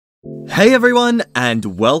Hey everyone,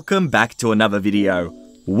 and welcome back to another video.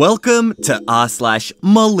 Welcome to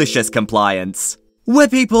r/MaliciousCompliance, where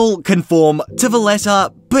people conform to the letter,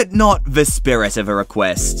 but not the spirit of a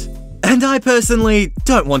request. And I personally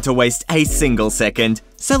don't want to waste a single second,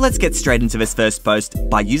 so let's get straight into this first post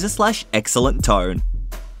by user/excellent-tone.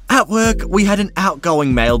 At work, we had an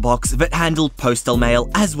outgoing mailbox that handled postal mail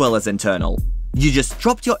as well as internal. You just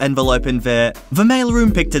dropped your envelope in there, the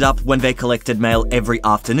mailroom picked it up when they collected mail every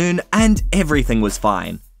afternoon, and everything was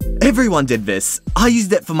fine. Everyone did this. I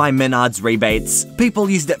used it for my Menards rebates, people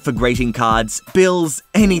used it for greeting cards, bills,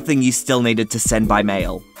 anything you still needed to send by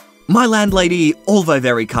mail. My landlady, although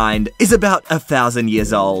very kind, is about 1,000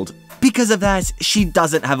 years old. Because of that, she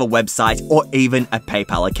doesn't have a website or even a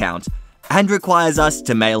PayPal account, and requires us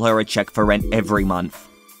to mail her a check for rent every month.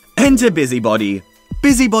 Enter Busybody.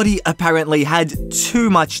 Busybody apparently had too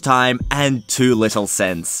much time and too little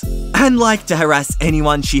sense, and liked to harass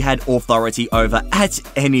anyone she had authority over at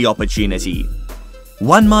any opportunity.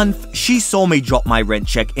 One month, she saw me drop my rent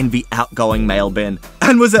check in the outgoing mail bin,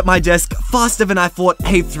 and was at my desk faster than I thought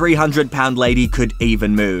a 300-pound lady could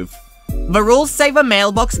even move. The rules say the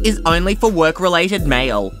mailbox is only for work-related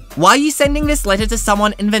mail. Why are you sending this letter to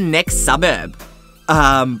someone in the next suburb?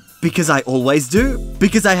 Because I always do.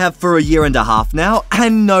 Because I have for a year and a half now,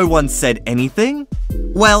 and no one said anything.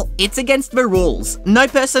 Well, it's against the rules. No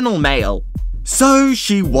personal mail. So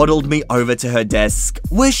she waddled me over to her desk,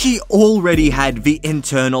 where she already had the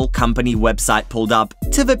internal company website pulled up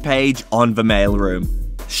to the page on the mailroom.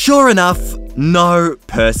 Sure enough, no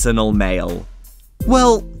personal mail.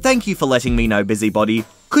 Well, thank you for letting me know, Busybody.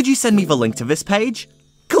 Could you send me the link to this page?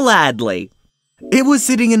 Gladly. It was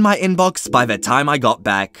sitting in my inbox by the time I got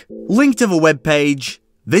back. Link to the webpage.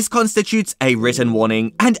 This constitutes a written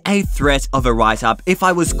warning and a threat of a write-up if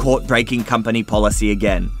I was caught breaking company policy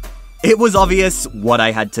again. It was obvious what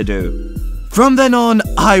I had to do. From then on,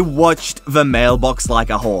 I watched the mailbox like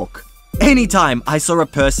a hawk. Anytime I saw a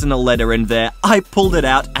personal letter in there, I pulled it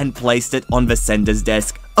out and placed it on the sender's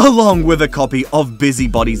desk, along with a copy of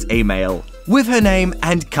Busybody's email, with her name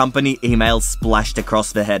and company email splashed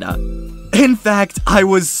across the header. In fact, I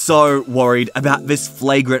was so worried about this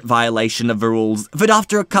flagrant violation of the rules that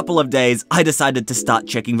after a couple of days, I decided to start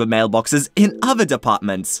checking the mailboxes in other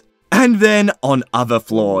departments, and then on other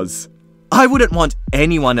floors. I wouldn't want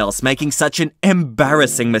anyone else making such an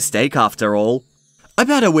embarrassing mistake after all.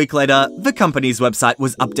 About a week later, the company's website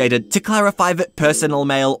was updated to clarify that personal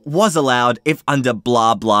mail was allowed if under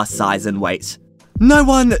blah blah size and weight. No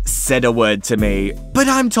one said a word to me, but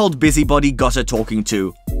I'm told Busybody got a talking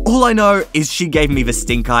to. All I know is she gave me the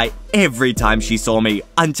stink eye every time she saw me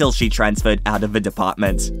until she transferred out of the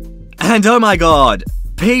department. And oh my god,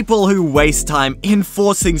 people who waste time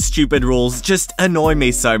enforcing stupid rules just annoy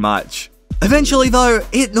me so much. Eventually though,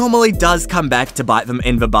 it normally does come back to bite them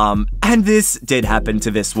in the bum, and this did happen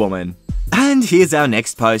to this woman. And here's our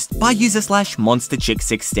next post by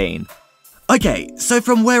user/MonsterChick16. Okay, so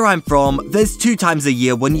from where I'm from, there's 2 times a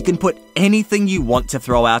year when you can put anything you want to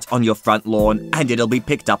throw out on your front lawn and it'll be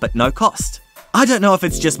picked up at no cost. I don't know if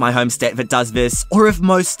it's just my home state that does this, or if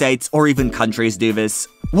most states or even countries do this.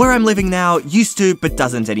 Where I'm living now used to but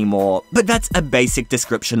doesn't anymore, but that's a basic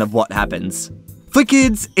description of what happens. For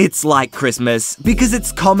kids, it's like Christmas, because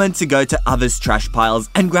it's common to go to others' trash piles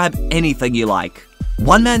and grab anything you like.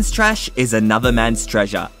 One man's trash is another man's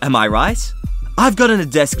treasure, am I right? I've gotten a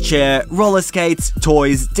desk chair, roller skates,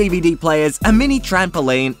 toys, DVD players, a mini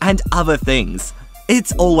trampoline, and other things.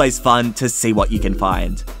 It's always fun to see what you can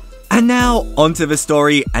find. And now, onto the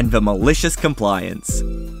story and the malicious compliance.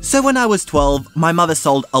 So when I was 12, my mother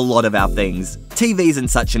sold a lot of our things, TVs and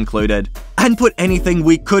such included, and put anything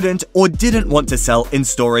we couldn't or didn't want to sell in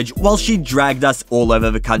storage while she dragged us all over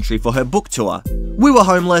the country for her book tour. We were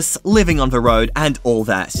homeless, living on the road, and all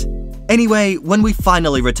that. Anyway, when we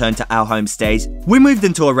finally returned to our home state, we moved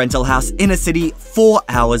into a rental house in a city 4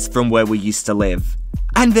 hours from where we used to live.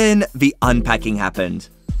 And then the unpacking happened.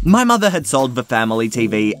 My mother had sold the family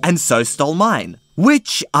TV and so stole mine,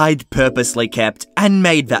 which I'd purposely kept and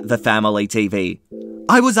made that the family TV.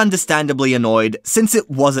 I was understandably annoyed since it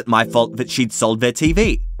wasn't my fault that she'd sold their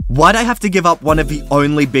TV. Why'd I have to give up one of the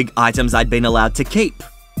only big items I'd been allowed to keep?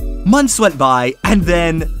 Months went by, and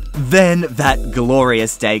then that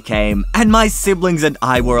glorious day came, and my siblings and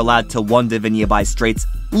I were allowed to wander the nearby streets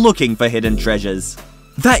looking for hidden treasures.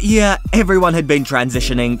 That year, everyone had been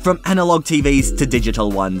transitioning from analog TVs to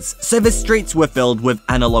digital ones, so the streets were filled with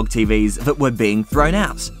analog TVs that were being thrown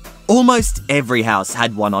out. Almost every house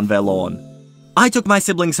had one on their lawn. I took my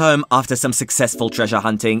siblings home after some successful treasure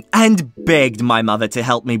hunting and begged my mother to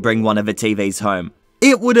help me bring one of the TVs home.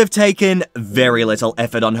 It would have taken very little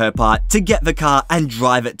effort on her part to get the car and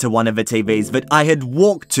drive it to one of the TVs that I had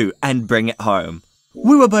walked to and bring it home.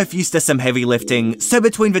 We were both used to some heavy lifting, so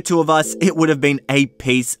between the two of us, it would have been a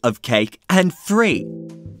piece of cake and free.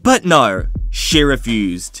 But no, she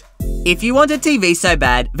refused. If you want a TV so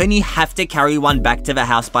bad, then you have to carry one back to the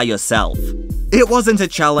house by yourself. It wasn't a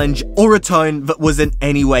challenge or a tone that was in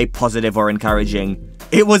any way positive or encouraging.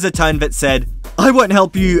 It was a tone that said, I won't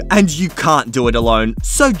help you and you can't do it alone,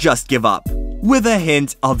 so just give up. With a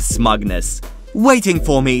hint of smugness, waiting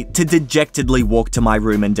for me to dejectedly walk to my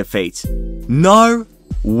room in defeat. No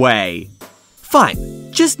way.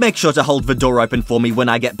 Fine, just make sure to hold the door open for me when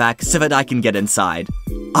I get back so that I can get inside.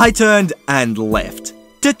 I turned and left,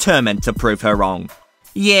 determined to prove her wrong.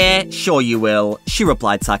 Yeah, sure you will, she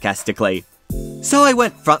replied sarcastically. So I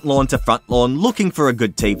went front lawn to front lawn looking for a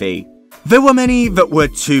good TV. There were many that were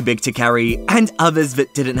too big to carry, and others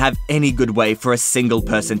that didn't have any good way for a single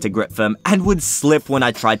person to grip them and would slip when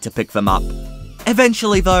I tried to pick them up.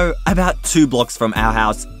 Eventually though, about 2 blocks from our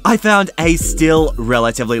house, I found a still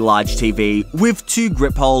relatively large TV with 2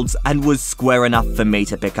 grip holds and was square enough for me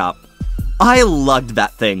to pick up. I lugged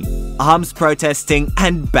that thing, arms protesting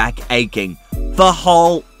and back aching, the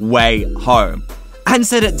whole way home, and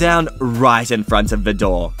set it down right in front of the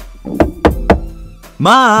door.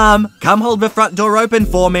 Mom, come hold the front door open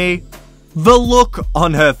for me. The look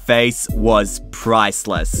on her face was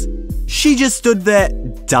priceless. She just stood there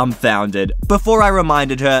dumbfounded before I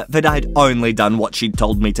reminded her that I'd only done what she'd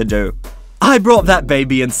told me to do. I brought that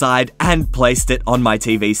baby inside and placed it on my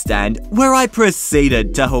TV stand, where I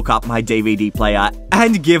proceeded to hook up my DVD player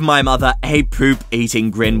and give my mother a poop-eating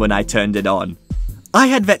grin when I turned it on. I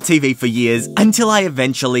had that TV for years until I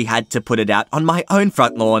eventually had to put it out on my own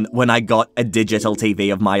front lawn when I got a digital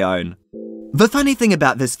TV of my own. The funny thing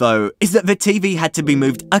about this though is that the TV had to be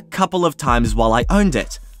moved a couple of times while I owned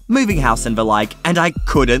it, moving house and the like, and I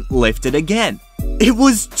couldn't lift it again. It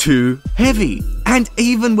was too heavy, and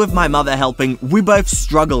even with my mother helping, we both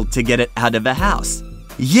struggled to get it out of the house.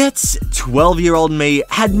 Yet, 12-year-old me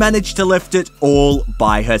had managed to lift it all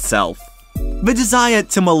by herself. The desire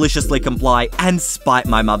to maliciously comply and spite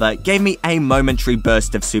my mother gave me a momentary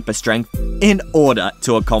burst of super strength in order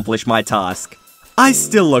to accomplish my task. I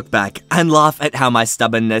still look back and laugh at how my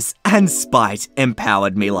stubbornness and spite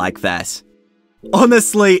empowered me like that.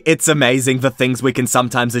 Honestly, it's amazing the things we can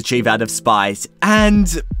sometimes achieve out of spite,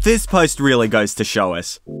 and this post really goes to show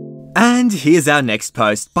us. And here's our next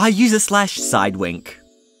post by user/sidewink.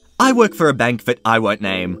 I work for a bank that I won't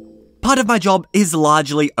name. Part of my job is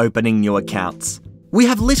largely opening new accounts. We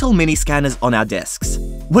have little mini scanners on our desks.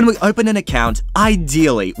 When we open an account,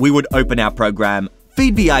 ideally we would open our program,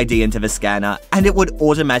 feed the ID into the scanner, and it would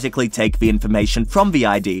automatically take the information from the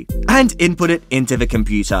ID and input it into the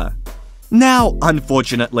computer. Now,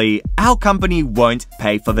 unfortunately, our company won't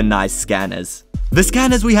pay for the nice scanners. The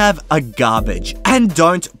scanners we have are garbage and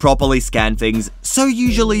don't properly scan things, so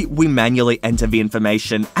usually we manually enter the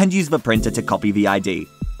information and use the printer to copy the ID.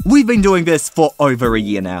 We've been doing this for over a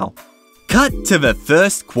year now. Cut to the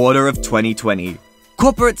first quarter of 2020.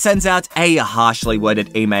 Corporate sends out a harshly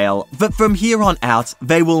worded email that from here on out,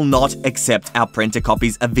 they will not accept our printer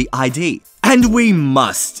copies of the ID, and we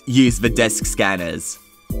must use the desk scanners.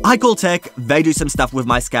 I call tech, they do some stuff with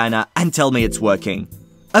my scanner and tell me it's working.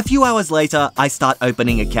 A few hours later, I start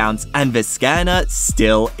opening accounts and the scanner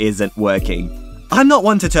still isn't working. I'm not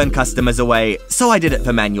one to turn customers away, so I did it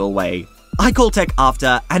the manual way. I call tech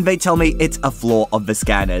after and they tell me it's a flaw of the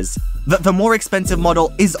scanners, that the more expensive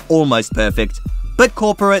model is almost perfect, but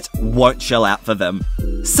corporate won't shell out for them.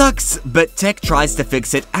 Sucks, but tech tries to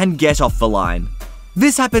fix it and get off the line.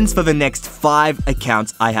 This happens for the next 5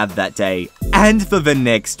 accounts I have that day, and for the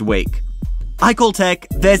next week. I call tech,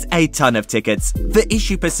 there's a ton of tickets, the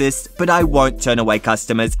issue persists, but I won't turn away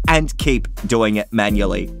customers and keep doing it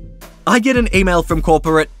manually. I get an email from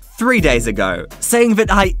corporate 3 days ago, saying that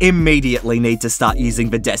I immediately need to start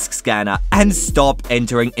using the desk scanner and stop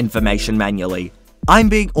entering information manually. I'm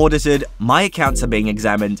being audited, my accounts are being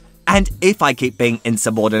examined, and if I keep being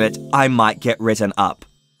insubordinate, I might get written up.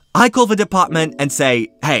 I call the department and say,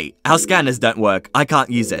 hey, our scanners don't work, I can't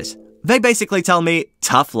use it. They basically tell me,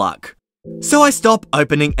 tough luck. So I stop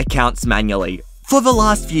opening accounts manually. For the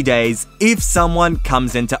last few days, if someone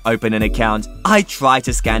comes in to open an account, I try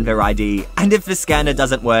to scan their ID, and if the scanner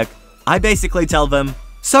doesn't work, I basically tell them,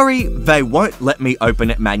 sorry, they won't let me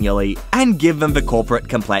open it manually, and give them the corporate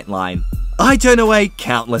complaint line. I turn away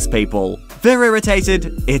countless people. They're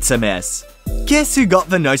irritated, it's a mess. Guess who got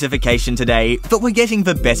the notification today that we're getting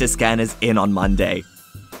the better scanners in on Monday?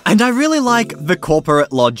 And I really like the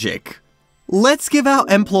corporate logic. Let's give our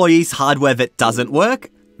employees hardware that doesn't work,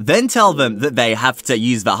 then tell them that they have to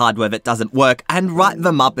use the hardware that doesn't work and write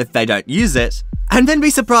them up if they don't use it, and then be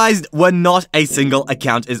surprised when not a single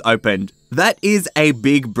account is opened. That is a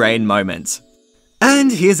big brain moment.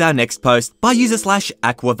 And here's our next post by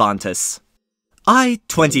user/Aquavantis. I,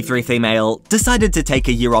 23 female, decided to take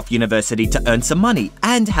a year off university to earn some money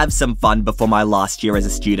and have some fun before my last year as a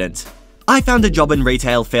student. I found a job in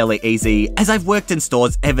retail fairly easy, as I've worked in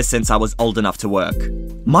stores ever since I was old enough to work.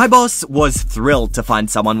 My boss was thrilled to find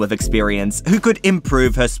someone with experience who could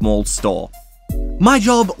improve her small store. My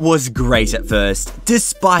job was great at first,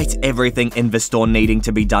 despite everything in the store needing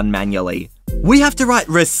to be done manually. We have to write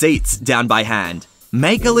receipts down by hand,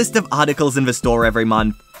 make a list of articles in the store every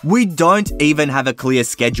month. We don't even have a clear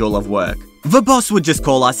schedule of work. The boss would just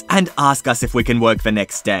call us and ask us if we can work the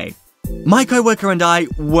next day. My coworker and I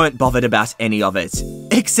weren't bothered about any of it,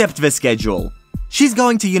 except the schedule. She's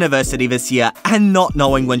going to university this year, and not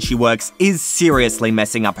knowing when she works is seriously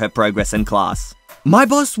messing up her progress in class. My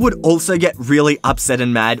boss would also get really upset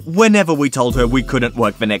and mad whenever we told her we couldn't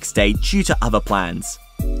work the next day due to other plans.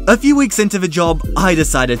 A few weeks into the job, I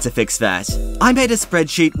decided to fix that. I made a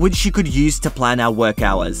spreadsheet which she could use to plan our work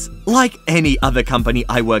hours, like any other company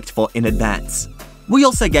I worked for in advance. We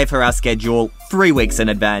also gave her our schedule 3 weeks in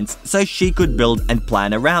advance so she could build and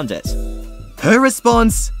plan around it. Her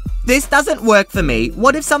response: "This doesn't work for me.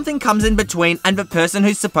 What if something comes in between and the person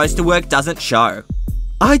who's supposed to work doesn't show?"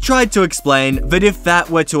 I tried to explain that if that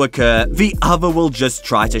were to occur, the other will just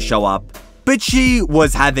try to show up. But she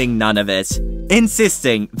was having none of it,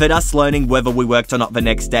 insisting that us learning whether we worked or not the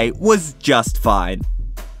next day was just fine.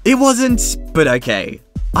 It wasn't, but okay.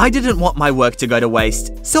 I didn't want my work to go to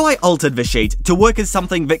waste, so I altered the sheet to work as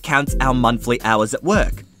something that counts our monthly hours at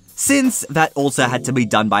work, since that also had to be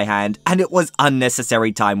done by hand and it was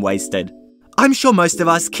unnecessary time wasted. I'm sure most of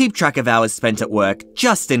us keep track of hours spent at work,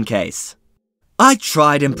 just in case. I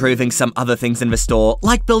tried improving some other things in the store,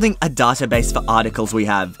 like building a database for articles we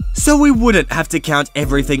have, so we wouldn't have to count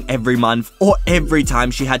everything every month or every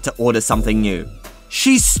time she had to order something new.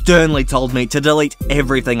 She sternly told me to delete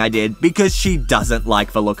everything I did because she doesn't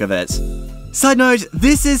like the look of it. Side note,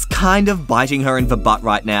 this is kind of biting her in the butt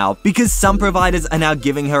right now because some providers are now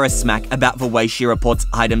giving her a smack about the way she reports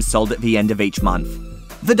items sold at the end of each month.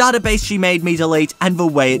 The database she made me delete and the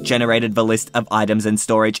way it generated the list of items in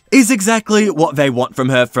storage is exactly what they want from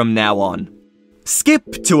her from now on.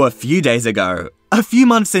 Skip to a few days ago. A few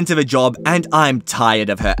months into the job and I'm tired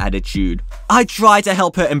of her attitude. I try to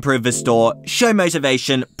help her improve the store, show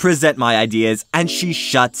motivation, present my ideas, and she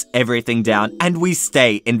shuts everything down and we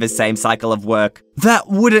stay in the same cycle of work that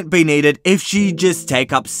wouldn't be needed if she'd just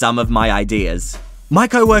take up some of my ideas. My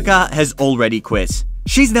coworker has already quit.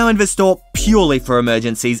 She's now in the store purely for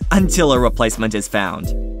emergencies until a replacement is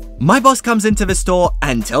found. My boss comes into the store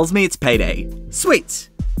and tells me it's payday. Sweet.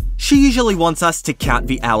 She usually wants us to count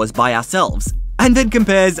the hours by ourselves, and then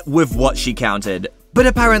compares with what she counted. But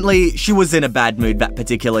apparently, she was in a bad mood that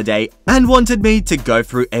particular day and wanted me to go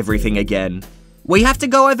through everything again. "We have to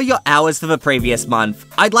go over your hours for the previous month.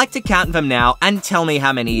 I'd like to count them now and tell me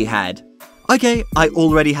how many you had." Okay, I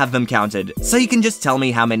already have them counted, so you can just tell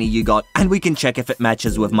me how many you got and we can check if it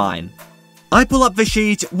matches with mine. I pull up the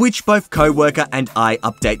sheet, which both coworker and I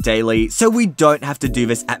update daily, so we don't have to do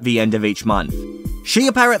this at the end of each month. She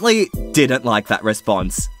apparently didn't like that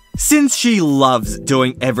response, since she loves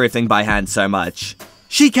doing everything by hand so much.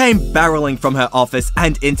 She came barreling from her office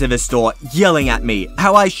and into the store, yelling at me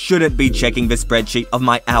how I shouldn't be checking the spreadsheet of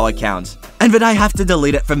my hour count, and that I have to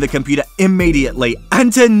delete it from the computer immediately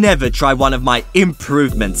and to never try one of my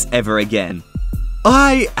improvements ever again.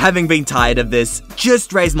 I, having been tired of this,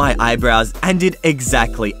 just raised my eyebrows and did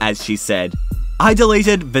exactly as she said. I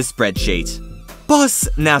deleted the spreadsheet. Boss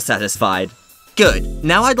now satisfied. "Good.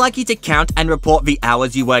 Now I'd like you to count and report the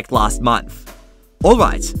hours you worked last month."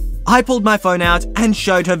 Alright. I pulled my phone out and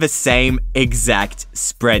showed her the same exact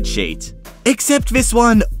spreadsheet. Except this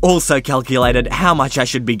one also calculated how much I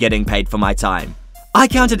should be getting paid for my time. I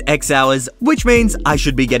counted X hours, which means I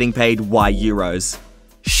should be getting paid Y euros.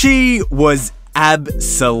 She was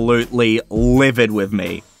absolutely livid with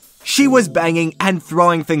me. She was banging and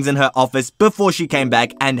throwing things in her office before she came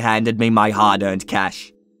back and handed me my hard-earned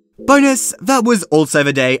cash. Bonus, that was also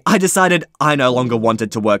the day I decided I no longer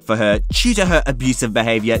wanted to work for her due to her abusive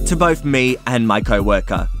behavior to both me and my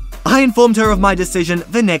coworker. I informed her of my decision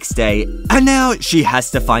the next day, and now she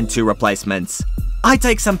has to find 2 replacements. I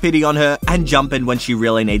take some pity on her and jump in when she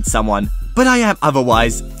really needs someone, but I am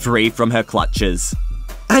otherwise free from her clutches.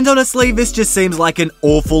 And honestly, this just seems like an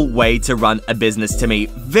awful way to run a business to me.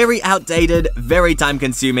 Very outdated, very time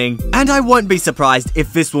consuming, and I won't be surprised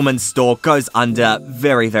if this woman's store goes under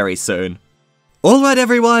very, very soon. Alright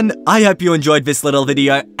everyone, I hope you enjoyed this little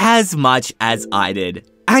video as much as I did.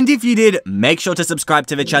 And if you did, make sure to subscribe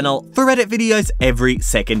to the channel for Reddit videos every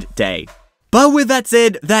second day. But with that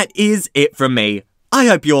said, that is it from me. I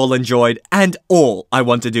hope you all enjoyed, and all I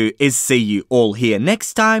want to do is see you all here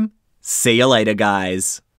next time. See you later,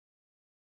 guys.